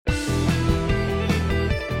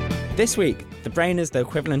This week, the brain is the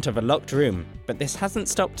equivalent of a locked room, but this hasn't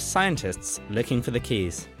stopped scientists looking for the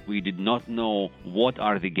keys. We did not know what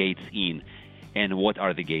are the gates in and what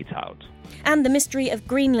are the gates out. And the mystery of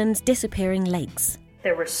Greenland's disappearing lakes.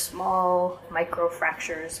 There were small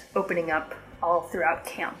microfractures opening up all throughout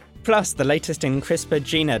camp. Plus, the latest in CRISPR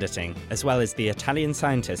gene editing, as well as the Italian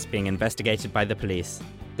scientists being investigated by the police.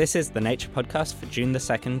 This is the Nature Podcast for June the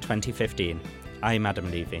 2nd, 2015. I'm Adam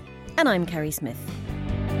Levy. And I'm Kerry Smith.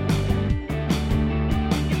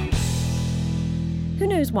 Who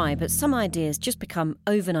knows why, but some ideas just become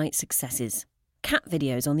overnight successes. Cat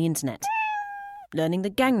videos on the internet. Learning the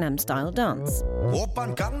Gangnam Style dance.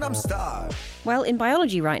 Oppan Gangnam Style. Well, in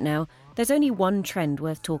biology right now, there's only one trend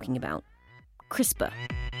worth talking about. CRISPR.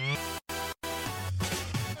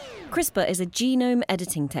 CRISPR is a genome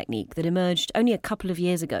editing technique that emerged only a couple of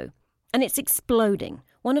years ago. And it's exploding.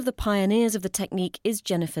 One of the pioneers of the technique is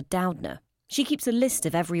Jennifer Doudna. She keeps a list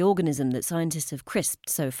of every organism that scientists have CRISPed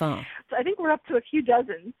so far. So I think we're up to a few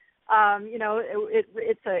dozen.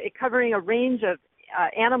 It's covering a range of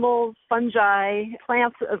animals, fungi,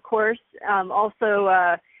 plants, of course,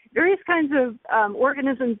 also various kinds of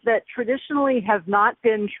organisms that traditionally have not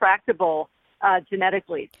been tractable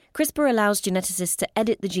genetically. CRISPR allows geneticists to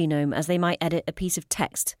edit the genome as they might edit a piece of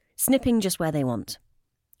text, snipping just where they want.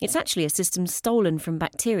 It's actually a system stolen from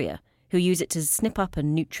bacteria, who use it to snip up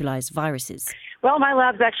and neutralize viruses. Well, my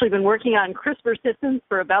lab's actually been working on CRISPR systems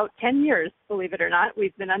for about 10 years, believe it or not.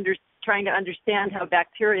 We've been trying to understand how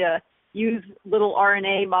bacteria use little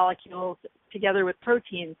RNA molecules together with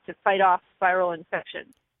proteins to fight off viral infection.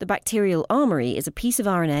 The bacterial armory is a piece of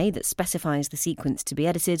RNA that specifies the sequence to be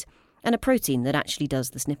edited and a protein that actually does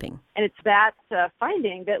the snipping. And it's that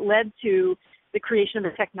finding that led to the creation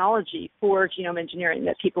of a technology for genome engineering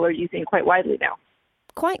that people are using quite widely now.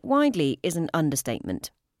 Quite widely is an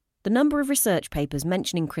understatement. The number of research papers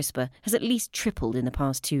mentioning CRISPR has at least tripled in the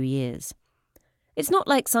past 2 years. It's not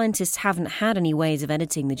like scientists haven't had any ways of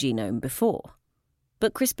editing the genome before.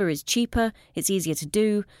 But CRISPR is cheaper, it's easier to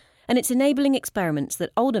do, and it's enabling experiments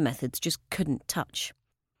that older methods just couldn't touch.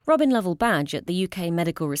 Robin Lovell-Badge at the UK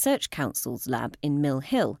Medical Research Council's lab in Mill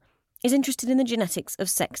Hill is interested in the genetics of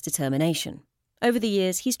sex determination. Over the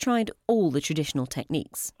years, he's tried all the traditional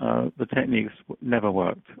techniques. The techniques never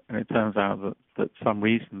worked, and it turns out that some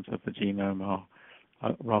regions of the genome are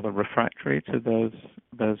rather refractory to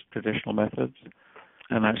those traditional methods.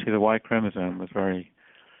 And actually, the Y chromosome was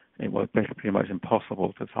basically pretty much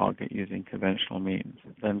impossible to target using conventional means.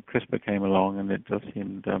 Then CRISPR came along, and it just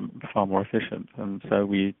seemed far more efficient. And so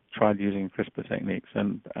we tried using CRISPR techniques,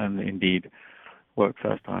 and indeed worked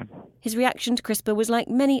first time. His reaction to CRISPR was like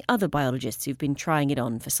many other biologists who've been trying it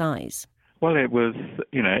on for size. Well, it was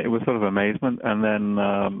sort of amazement, and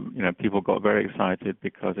then, people got very excited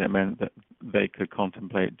because it meant that they could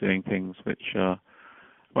contemplate doing things which were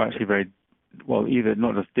actually very, well, either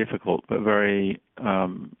not just difficult, but very,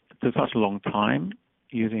 to such a long time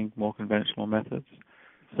using more conventional methods.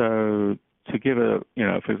 So to give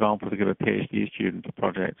for example, to give a PhD student a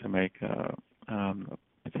project to make a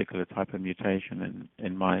particular type of mutation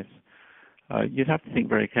in mice, you'd have to think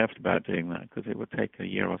very carefully about doing that because it would take a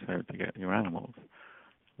year or so to get your animals.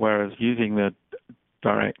 Whereas using the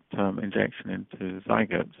direct injection into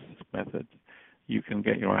zygotes method, you can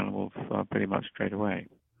get your animals pretty much straight away.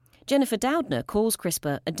 Jennifer Doudna calls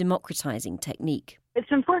CRISPR a democratizing technique.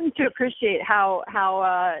 It's important to appreciate how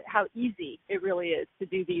easy it really is to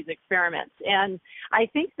do these experiments, and I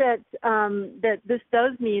think that this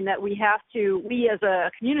does mean that we as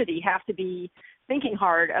a community have to be thinking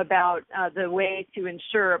hard about the way to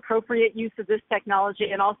ensure appropriate use of this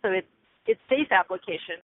technology and also its safe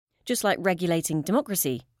application. Just like regulating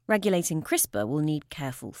democracy, regulating CRISPR will need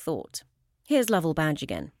careful thought. Here's Lovell-Badge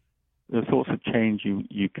again. The sorts of change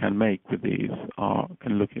you can make with these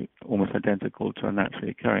can look almost identical to a naturally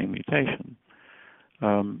occurring mutation.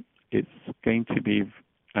 It's going to be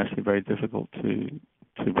actually very difficult to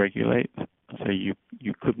regulate. So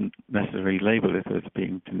you couldn't necessarily label it as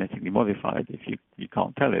being genetically modified if you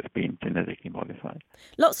can't tell it's been genetically modified.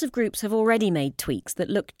 Lots of groups have already made tweaks that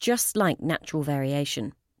look just like natural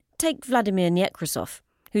variation. Take Vladimir Nekrasov,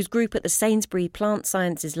 whose group at the Sainsbury Plant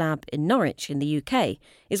Sciences Lab in Norwich in the UK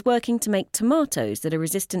is working to make tomatoes that are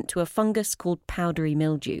resistant to a fungus called powdery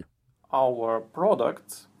mildew. Our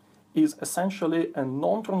product is essentially a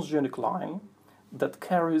non-transgenic line that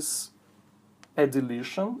carries a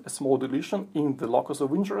small deletion in the locus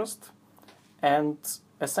of interest, and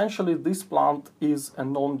essentially this plant is a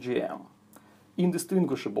non-GM,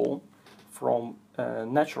 indistinguishable from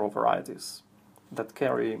natural varieties that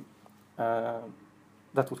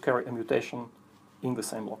would carry a mutation in the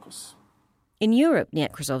same locus. In Europe,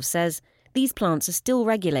 Nekrasov says, these plants are still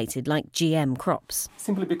regulated like GM crops.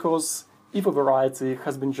 Simply because if a variety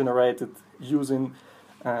has been generated using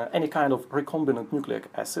any kind of recombinant nucleic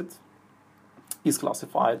acid, is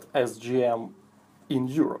classified as GM in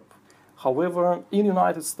Europe. However, in the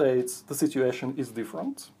United States, the situation is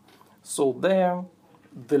different. So there,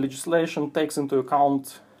 the legislation takes into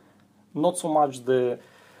account not so much the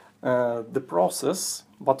process,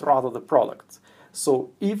 but rather the product.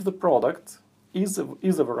 So if the product is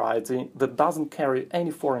a variety that doesn't carry any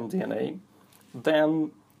foreign DNA,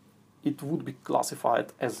 then it would be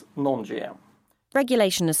classified as non-GM.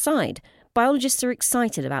 Regulation aside, biologists are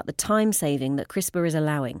excited about the time saving that CRISPR is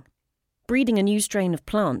allowing. Breeding a new strain of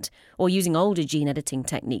plant, or using older gene editing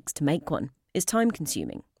techniques to make one, is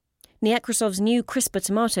time-consuming. Nekrasov's new CRISPR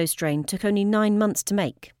tomato strain took only 9 months to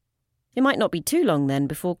make. It might not be too long then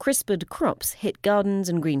before CRISPRed crops hit gardens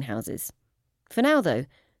and greenhouses. For now, though,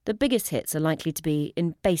 the biggest hits are likely to be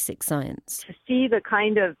in basic science. To see the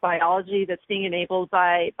kind of biology that's being enabled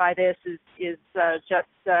by this is just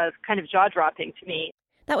kind of jaw-dropping to me.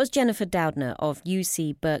 That was Jennifer Doudna of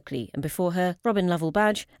UC Berkeley, and before her, Robin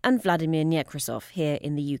Lovell-Badge and Vladimir Nekrasov here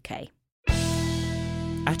in the UK.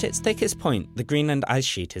 At its thickest point, the Greenland ice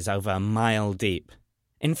sheet is over a mile deep.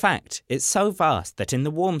 In fact, it's so vast that in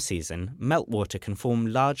the warm season, meltwater can form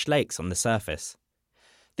large lakes on the surface.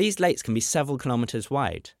 These lakes can be several kilometres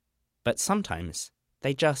wide, but sometimes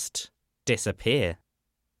they just disappear.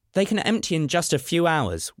 They can empty in just a few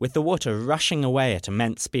hours, with the water rushing away at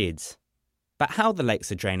immense speeds. But how the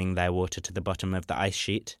lakes are draining their water to the bottom of the ice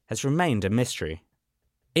sheet has remained a mystery.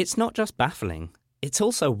 It's not just baffling, it's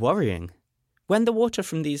also worrying. When the water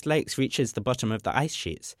from these lakes reaches the bottom of the ice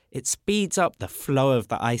sheets, it speeds up the flow of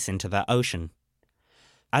the ice into the ocean.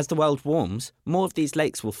 As the world warms, more of these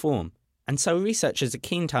lakes will form, and so researchers are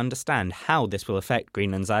keen to understand how this will affect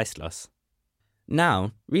Greenland's ice loss.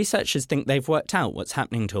 Now, researchers think they've worked out what's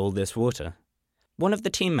happening to all this water. One of the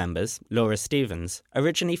team members, Laura Stevens,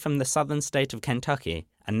 originally from the southern state of Kentucky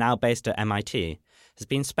and now based at MIT, has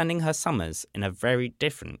been spending her summers in a very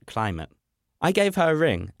different climate. I gave her a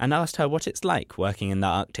ring and asked her what it's like working in the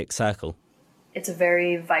Arctic Circle. It's a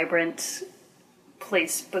very vibrant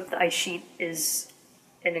place, but the ice sheet is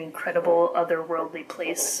an incredible otherworldly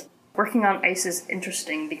place. Working on ice is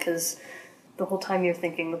interesting because the whole time you're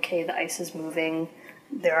thinking, okay, the ice is moving,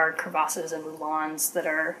 there are crevasses and moulins that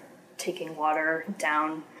are taking water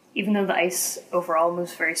down. Even though the ice overall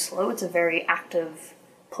moves very slow, it's a very active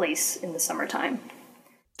place in the summertime.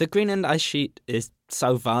 The Greenland ice sheet is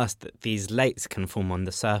so vast that these lakes can form on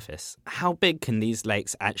the surface. How big can these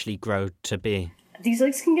lakes actually grow to be? These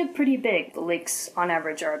lakes can get pretty big. The lakes, on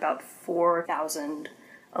average, are about 4,000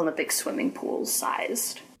 Olympic swimming pools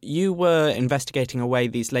sized. You were investigating a way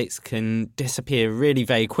these lakes can disappear really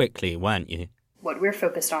very quickly, weren't you? What we're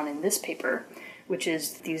focused on in this paper, which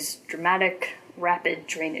is these dramatic, rapid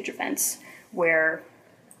drainage events where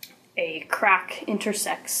a crack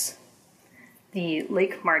intersects the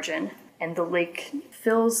lake margin and the lake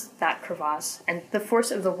fills that crevasse, and the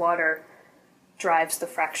force of the water drives the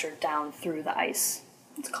fracture down through the ice.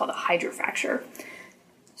 It's called a hydrofracture.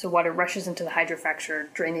 So water rushes into the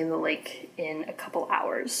hydrofracture, draining the lake in a couple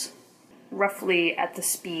hours, roughly at the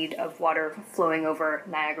speed of water flowing over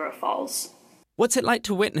Niagara Falls. What's it like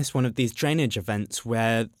to witness one of these drainage events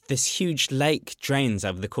where this huge lake drains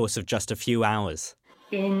over the course of just a few hours?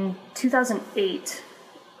 In 2008,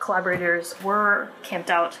 collaborators were camped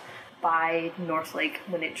out by North Lake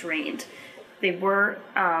when it drained. They were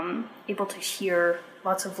able to hear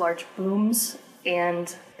lots of large booms,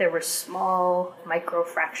 and there were small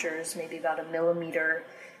microfractures, maybe about 1 millimeter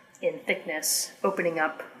in thickness, opening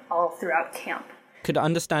up all throughout camp. Could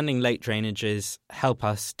understanding lake drainages help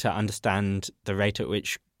us to understand the rate at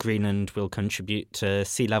which Greenland will contribute to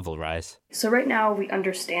sea level rise? So right now we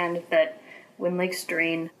understand that when lakes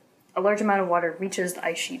drain, a large amount of water reaches the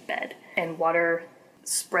ice sheet bed, and water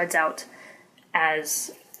spreads out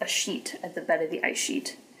as a sheet at the bed of the ice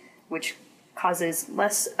sheet, which causes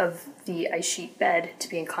less of the ice sheet bed to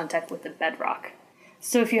be in contact with the bedrock.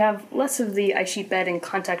 So if you have less of the ice sheet bed in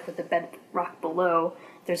contact with the bedrock below,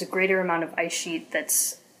 there's a greater amount of ice sheet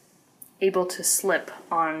that's able to slip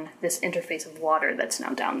on this interface of water that's now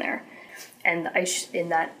down there. And the ice in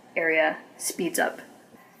that area speeds up,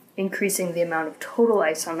 increasing the amount of total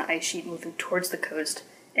ice on the ice sheet moving towards the coast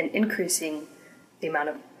and increasing the amount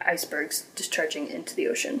of icebergs discharging into the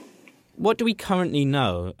ocean. What do we currently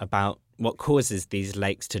know about what causes these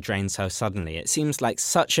lakes to drain so suddenly? It seems like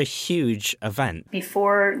such a huge event.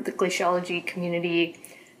 Before, the glaciology community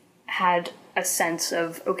had a sense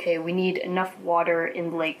of, okay, we need enough water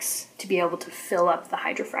in lakes to be able to fill up the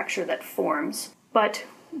hydrofracture that forms. But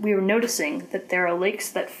we were noticing that there are lakes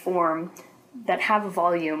that form that have a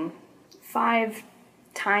volume 5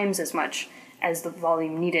 times as much as the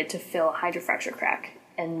volume needed to fill a hydrofracture crack.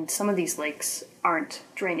 And some of these lakes aren't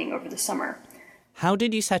draining over the summer. How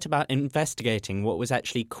did you set about investigating what was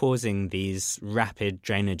actually causing these rapid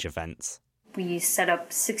drainage events? We set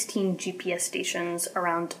up 16 GPS stations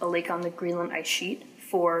around a lake on the Greenland ice sheet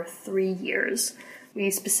for 3 years.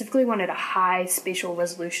 We specifically wanted a high spatial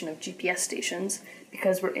resolution of GPS stations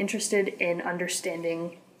because we're interested in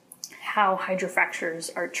understanding how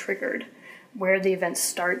hydrofractures are triggered, where the event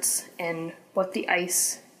starts, and what the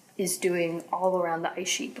ice is doing all around the ice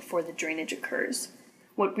sheet before the drainage occurs.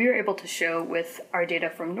 What we were able to show with our data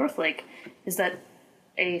from North Lake is that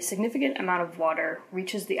a significant amount of water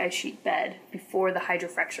reaches the ice sheet bed before the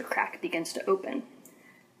hydrofracture crack begins to open.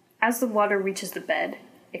 As the water reaches the bed,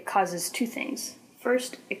 it causes 2 things.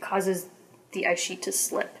 First, it causes the ice sheet to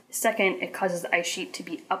slip. Second, it causes the ice sheet to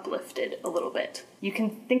be uplifted a little bit. You can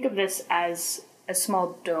think of this as a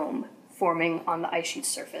small dome forming on the ice sheet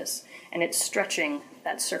surface, and it's stretching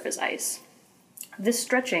that surface ice. This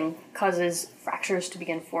stretching causes fractures to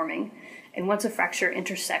begin forming, and once a fracture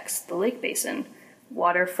intersects the lake basin,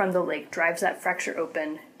 water from the lake drives that fracture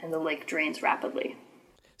open and the lake drains rapidly.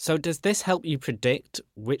 So does this help you predict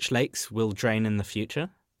which lakes will drain in the future?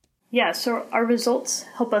 Yeah, so our results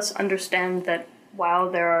help us understand that while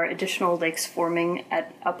there are additional lakes forming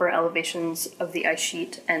at upper elevations of the ice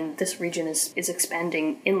sheet, and this region is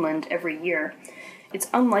expanding inland every year, it's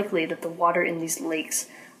unlikely that the water in these lakes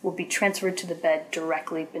will be transferred to the bed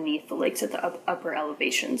directly beneath the lakes at the upper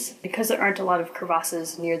elevations. Because there aren't a lot of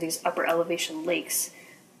crevasses near these upper elevation lakes,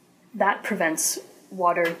 that prevents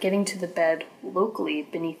water getting to the bed locally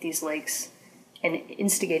beneath these lakes and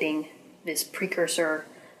instigating this precursor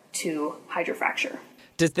to hydrofracture.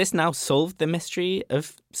 Does this now solve the mystery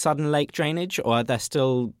of sudden lake drainage, or are there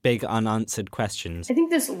still big unanswered questions? I think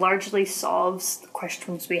this largely solves the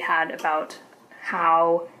questions we had about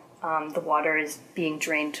how the water is being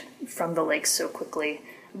drained from the lakes so quickly.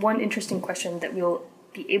 One interesting question that we'll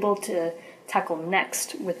be able to tackle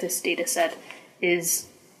next with this data set is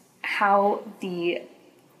how the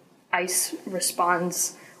ice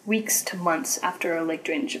responds weeks to months after a lake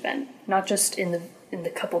drainage event, not just in the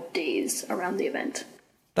couple days around the event.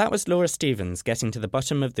 That was Laura Stevens getting to the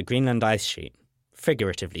bottom of the Greenland ice sheet,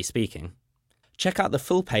 figuratively speaking. Check out the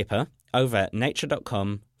full paper over at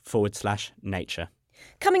nature.com/nature.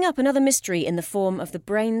 Coming up, another mystery in the form of the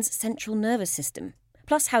brain's central nervous system,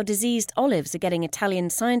 plus how diseased olives are getting Italian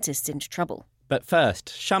scientists into trouble. But first,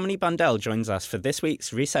 Shamini Bundell joins us for this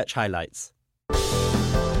week's Research Highlights.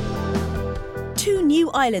 2 new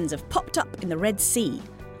islands have popped up in the Red Sea.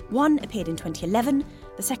 One appeared in 2011,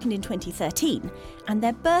 the second in 2013, and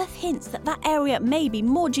their birth hints that that area may be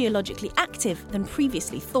more geologically active than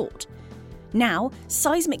previously thought. Now,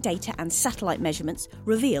 seismic data and satellite measurements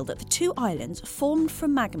reveal that the 2 islands formed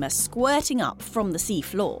from magma squirting up from the sea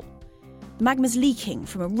floor. The magma's leaking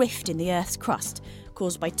from a rift in the Earth's crust,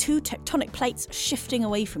 caused by 2 tectonic plates shifting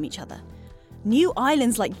away from each other. New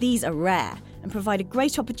islands like these are rare and provide a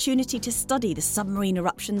great opportunity to study the submarine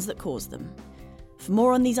eruptions that cause them. For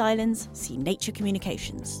more on these islands, see Nature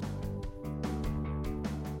Communications.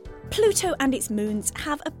 Pluto and its moons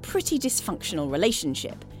have a pretty dysfunctional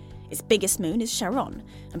relationship. Its biggest moon is Charon,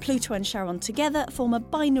 and Pluto and Charon together form a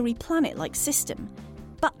binary planet-like system.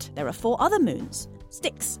 But there are 4 other moons: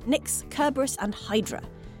 Styx, Nix, Kerberos and Hydra.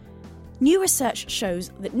 New research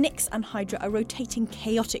shows that Nix and Hydra are rotating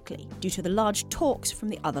chaotically due to the large torques from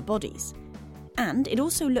the other bodies. And it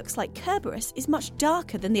also looks like Kerberos is much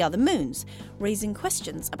darker than the other moons, raising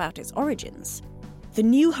questions about its origins. The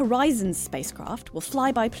New Horizons spacecraft will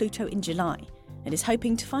fly by Pluto in July and is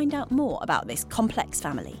hoping to find out more about this complex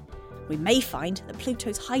family. We may find that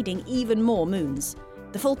Pluto's hiding even more moons.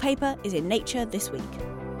 The full paper is in Nature this week.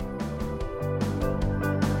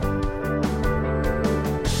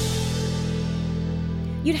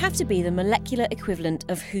 You'd have to be the molecular equivalent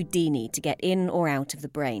of Houdini to get in or out of the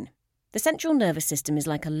brain. The central nervous system is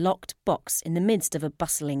like a locked box in the midst of a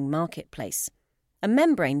bustling marketplace. A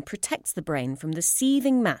membrane protects the brain from the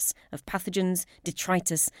seething mass of pathogens,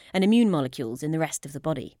 detritus, and immune molecules in the rest of the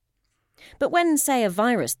body. But when, say, a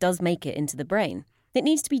virus does make it into the brain, it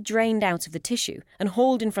needs to be drained out of the tissue and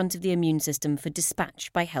hauled in front of the immune system for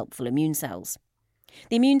dispatch by helpful immune cells.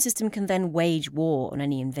 The immune system can then wage war on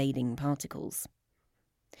any invading particles.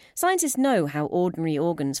 Scientists know how ordinary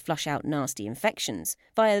organs flush out nasty infections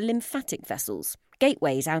via lymphatic vessels,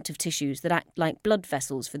 gateways out of tissues that act like blood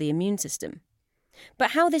vessels for the immune system.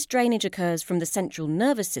 But how this drainage occurs from the central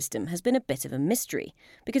nervous system has been a bit of a mystery,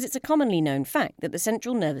 because it's a commonly known fact that the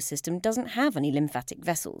central nervous system doesn't have any lymphatic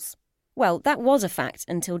vessels. Well, that was a fact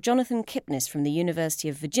until Jonathan Kipnis from the University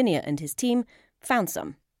of Virginia and his team found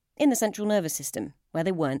some in the central nervous system, where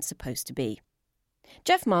they weren't supposed to be.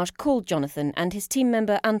 Jeff Marsh called Jonathan and his team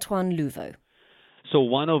member Antoine Louveau. So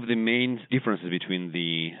one of the main differences between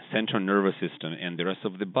the central nervous system and the rest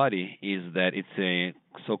of the body is that it's a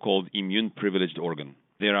so-called immune-privileged organ.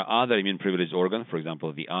 There are other immune-privileged organs, for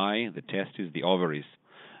example, the eye, the testes, the ovaries.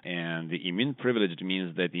 And the immune-privileged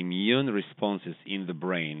means that immune responses in the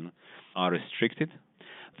brain are restricted,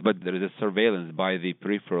 but there is a surveillance by the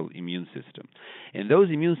peripheral immune system. And those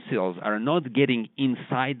immune cells are not getting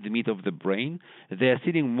inside the meat of the brain. They are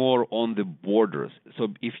sitting more on the borders. So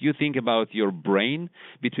if you think about your brain,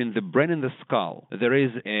 between the brain and the skull, there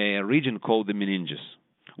is a region called the meninges,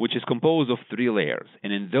 which is composed of 3 layers.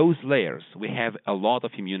 And in those layers, we have a lot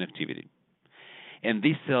of immune activity. And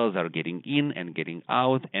these cells are getting in and getting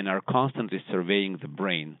out and are constantly surveying the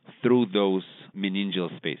brain through those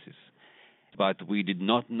meningeal spaces. But we did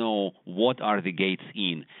not know what are the gates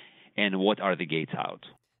in and what are the gates out.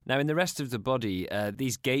 Now, in the rest of the body,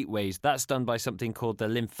 these gateways, that's done by something called the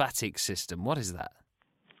lymphatic system. What is that?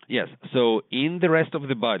 Yes, so in the rest of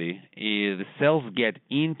the body, the cells get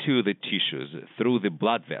into the tissues through the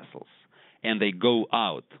blood vessels, and they go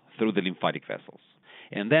out through the lymphatic vessels.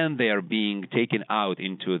 And then they are being taken out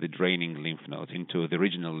into the draining lymph nodes, into the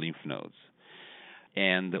regional lymph nodes.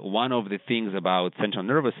 And one of the things about central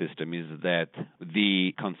nervous system is that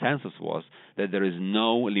the consensus was that there is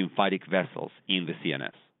no lymphatic vessels in the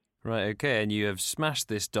CNS. Right, okay, and you have smashed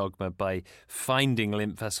this dogma by finding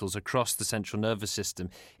lymph vessels across the central nervous system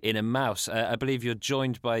in a mouse. I believe you're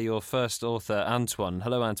joined by your first author, Antoine.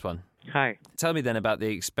 Hello, Antoine. Hi. Tell me then about the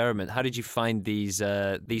experiment. How did you find these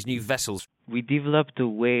new vessels? We developed a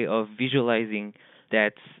way of visualizing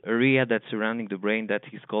that area that's surrounding the brain that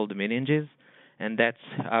is called the meninges, and that's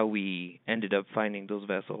how we ended up finding those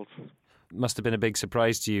vessels. Must have been a big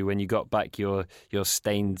surprise to you when you got back your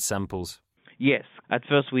stained samples. Yes. At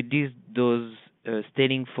first we did those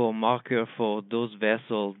staining for marker for those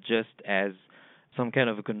vessels just as some kind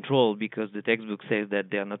of a control because the textbook says that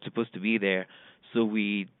they are not supposed to be there. So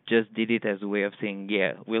we just did it as a way of saying,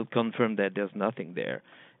 yeah, we'll confirm that there's nothing there.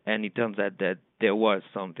 And it turns out that there was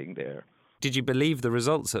something there. Did you believe the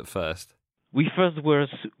results at first? We first were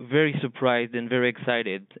very surprised and very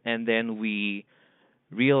excited, and then we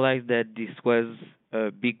realized that this was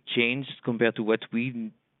a big change compared to what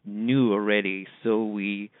we knew already. So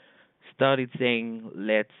we started saying,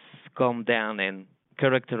 let's calm down and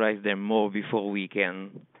characterize them more before we can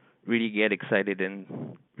really get excited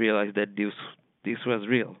and realize that this was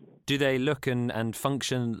real. Do they look and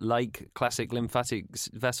function like classic lymphatic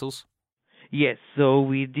vessels? Yes, so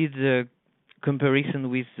we did a comparison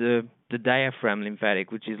with the diaphragm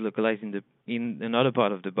lymphatic, which is localized in another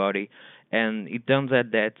part of the body, and it turns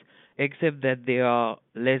out that except that they are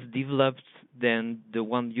less developed than the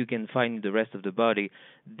one you can find in the rest of the body,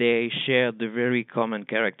 they share the very common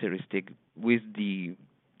characteristic with the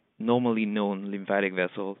normally known lymphatic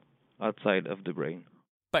vessel outside of the brain.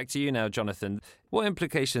 Back to you now, Jonathan. What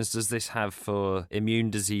implications does this have for immune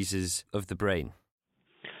diseases of the brain?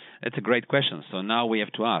 That's a great question. So now we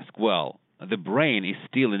have to ask, well, the brain is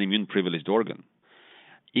still an immune-privileged organ,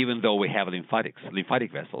 even though we have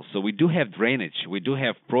lymphatic vessels. So we do have drainage. We do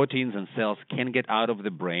have proteins and cells can get out of the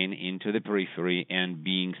brain into the periphery and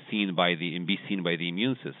be seen by the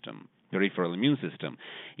immune system, peripheral immune system.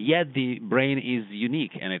 Yet the brain is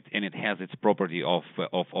unique, and it has its property of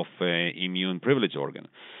immune-privileged organ.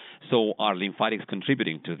 So are lymphatics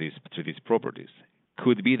contributing to these properties?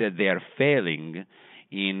 Could be that they are failing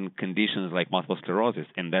in conditions like multiple sclerosis,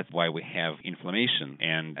 and that's why we have inflammation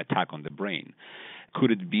and attack on the brain.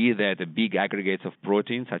 Could it be that the big aggregates of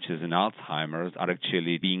proteins, such as in Alzheimer's, are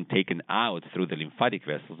actually being taken out through the lymphatic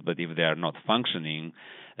vessels, but if they are not functioning,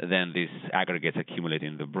 then these aggregates accumulate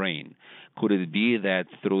in the brain? Could it be that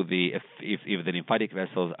if the lymphatic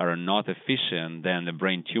vessels are not efficient, then the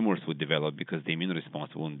brain tumors would develop because the immune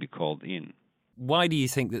response wouldn't be called in? Why do you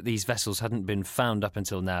think that these vessels hadn't been found up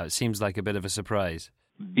until now? It seems like a bit of a surprise.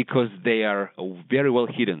 Because they are very well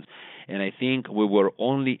hidden. And I think we were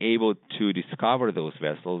only able to discover those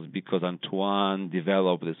vessels because Antoine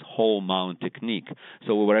developed this whole mount technique.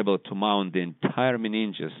 So we were able to mount the entire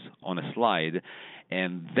meninges on a slide,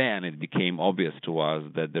 and then it became obvious to us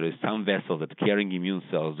that there is some vessels that carrying immune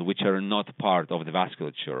cells which are not part of the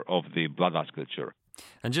vasculature, of the blood vasculature.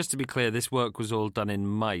 And just to be clear, this work was all done in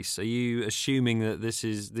mice. Are you assuming that this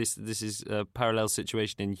is a parallel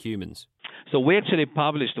situation in humans? So we actually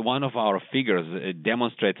published one of our figures. It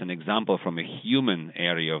demonstrates an example from a human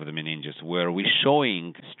area of the meninges where we're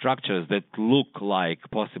showing structures that look like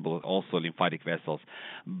possible also lymphatic vessels.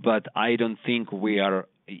 But I don't think we are,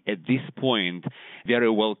 at this point, very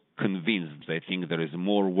well convinced. I think there is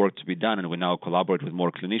more work to be done, and we now collaborate with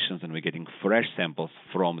more clinicians, and we're getting fresh samples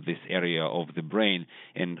from this area of the brain,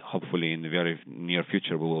 and hopefully in the very near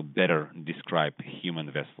future we will better describe human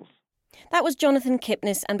vessels. That was Jonathan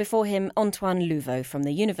Kipnis, and before him, Antoine Louveau from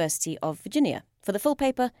the University of Virginia. For the full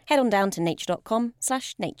paper, head on down to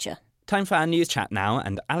nature.com/nature. Time for our news chat now,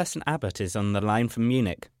 and Alison Abbott is on the line from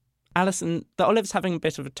Munich. Alison, the olive's having a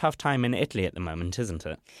bit of a tough time in Italy at the moment, isn't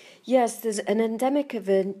it? Yes, there's an endemic of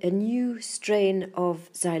a new strain of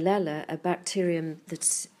Xylella, a bacterium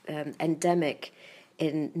that's endemic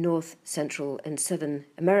in North, Central and Southern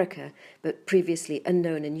America, but previously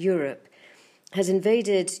unknown in Europe, has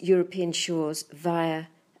invaded European shores via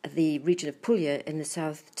the region of Puglia in the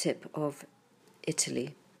south tip of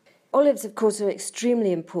Italy. Olives, of course, are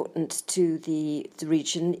extremely important to the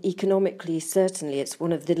region. Economically, certainly, it's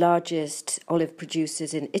one of the largest olive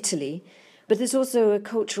producers in Italy. But there's also a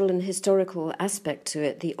cultural and historical aspect to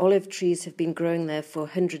it. The olive trees have been growing there for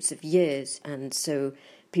hundreds of years, and so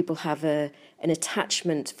people have an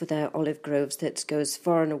attachment for their olive groves that goes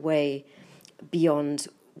far and away beyond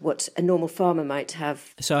what a normal farmer might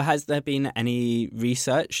have. So has there been any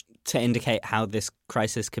research to indicate how this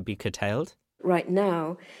crisis could be curtailed? Right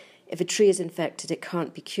now, if a tree is infected, it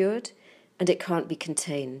can't be cured and it can't be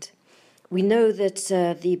contained. We know that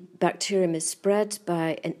the bacterium is spread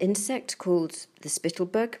by an insect called the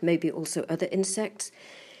spittlebug, maybe also other insects.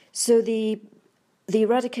 So the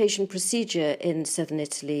eradication procedure in southern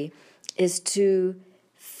Italy is to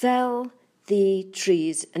fell the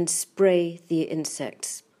trees and spray the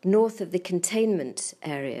insects. North of the containment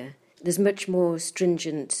area, there's much more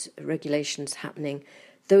stringent regulations happening.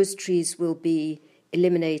 Those trees will be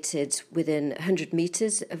eliminated within 100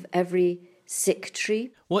 metres of every sick tree.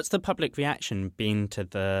 What's the public reaction been to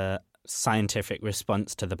the scientific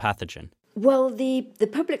response to the pathogen? Well, the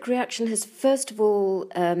public reaction has first of all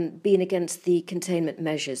been against the containment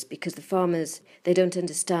measures because the farmers, they don't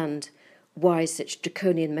understand why such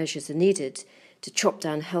draconian measures are needed to chop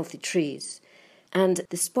down healthy trees. And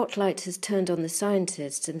the spotlight has turned on the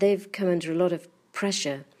scientists, and they've come under a lot of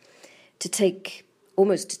pressure to take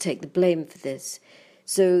the blame for this.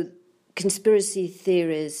 So conspiracy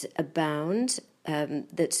theories abound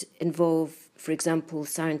that involve, for example,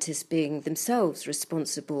 scientists being themselves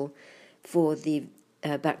responsible for the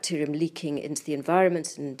bacterium leaking into the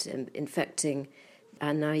environment and infecting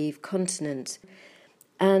our naive continent.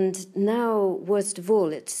 And now, worst of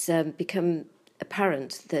all, it's become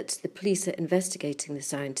apparent that the police are investigating the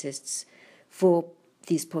scientists for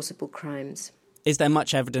these possible crimes. Is there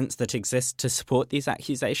much evidence that exists to support these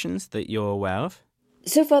accusations that you're aware of?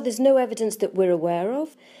 So far, there's no evidence that we're aware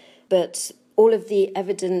of, but all of the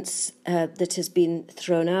evidence that has been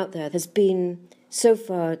thrown out there has been so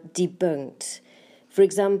far debunked. For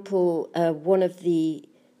example, one of the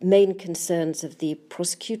main concerns of the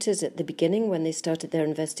prosecutors at the beginning when they started their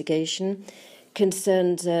investigation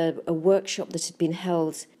concerned a workshop that had been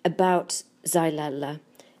held about Xylella.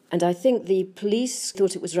 And I think the police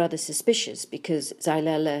thought it was rather suspicious because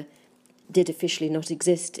Xylella did officially not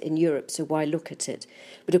exist in Europe, so why look at it?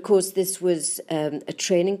 But of course, this was a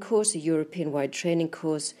training course, a European-wide training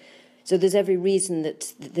course, so there's every reason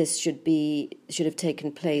that this should have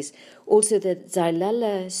taken place. Also, the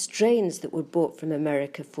Xylella strains that were bought from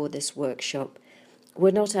America for this workshop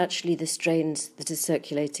were not actually the strains that are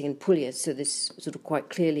circulating in Puglia, so this sort of quite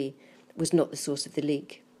clearly was not the source of the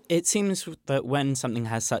leak. It seems that when something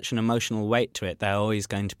has such an emotional weight to it, there are always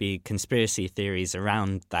going to be conspiracy theories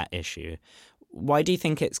around that issue. Why do you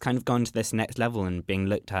think it's kind of gone to this next level and being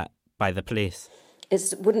looked at by the police?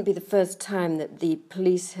 It wouldn't be the first time that the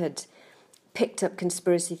police had picked up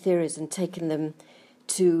conspiracy theories and taken them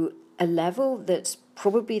to a level that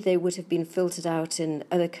probably they would have been filtered out in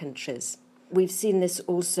other countries. We've seen this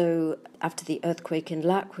also after the earthquake in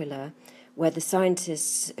L'Aquila, where the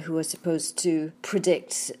scientists who are supposed to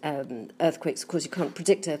predict earthquakes, of course you can't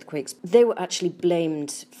predict earthquakes, they were actually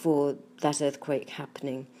blamed for that earthquake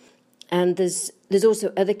happening. And there's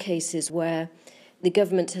also other cases where the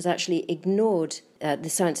government has actually ignored the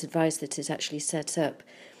science advice that is actually set up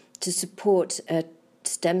to support a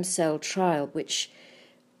stem cell trial, which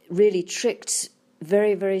really tricked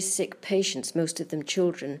very, very sick patients, most of them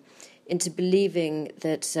children, into believing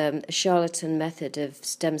that a charlatan method of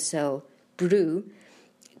stem cell brew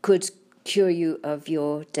could cure you of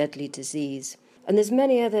your deadly disease. And there's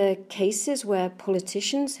many other cases where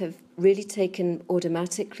politicians have really taken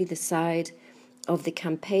automatically the side of the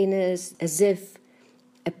campaigners, as if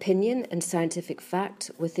opinion and scientific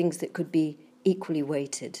fact were things that could be equally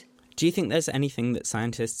weighted. Do you think there's anything that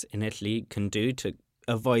scientists in Italy can do to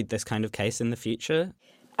avoid this kind of case in the future?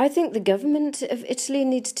 I think the government of Italy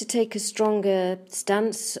needs to take a stronger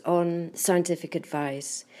stance on scientific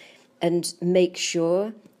advice and make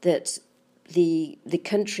sure that the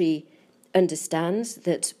country understands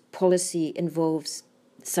that policy involves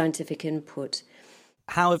scientific input.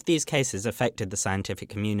 How have these cases affected the scientific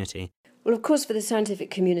community? Well, of course, for the scientific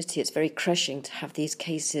community, it's very crushing to have these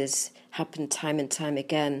cases happen time and time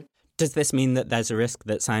again. Does this mean that there's a risk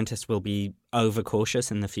that scientists will be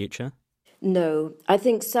overcautious in the future? No. I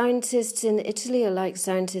think scientists in Italy are like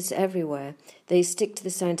scientists everywhere. They stick to the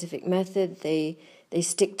scientific method, they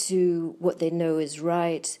stick to what they know is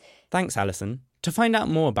right. Thanks, Alison. To find out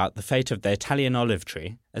more about the fate of the Italian olive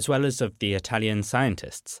tree, as well as of the Italian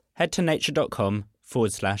scientists, head to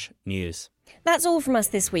nature.com/news. That's all from us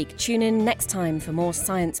this week. Tune in next time for more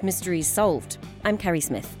science mysteries solved. I'm Kerry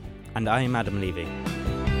Smith. And I'm Adam Levy.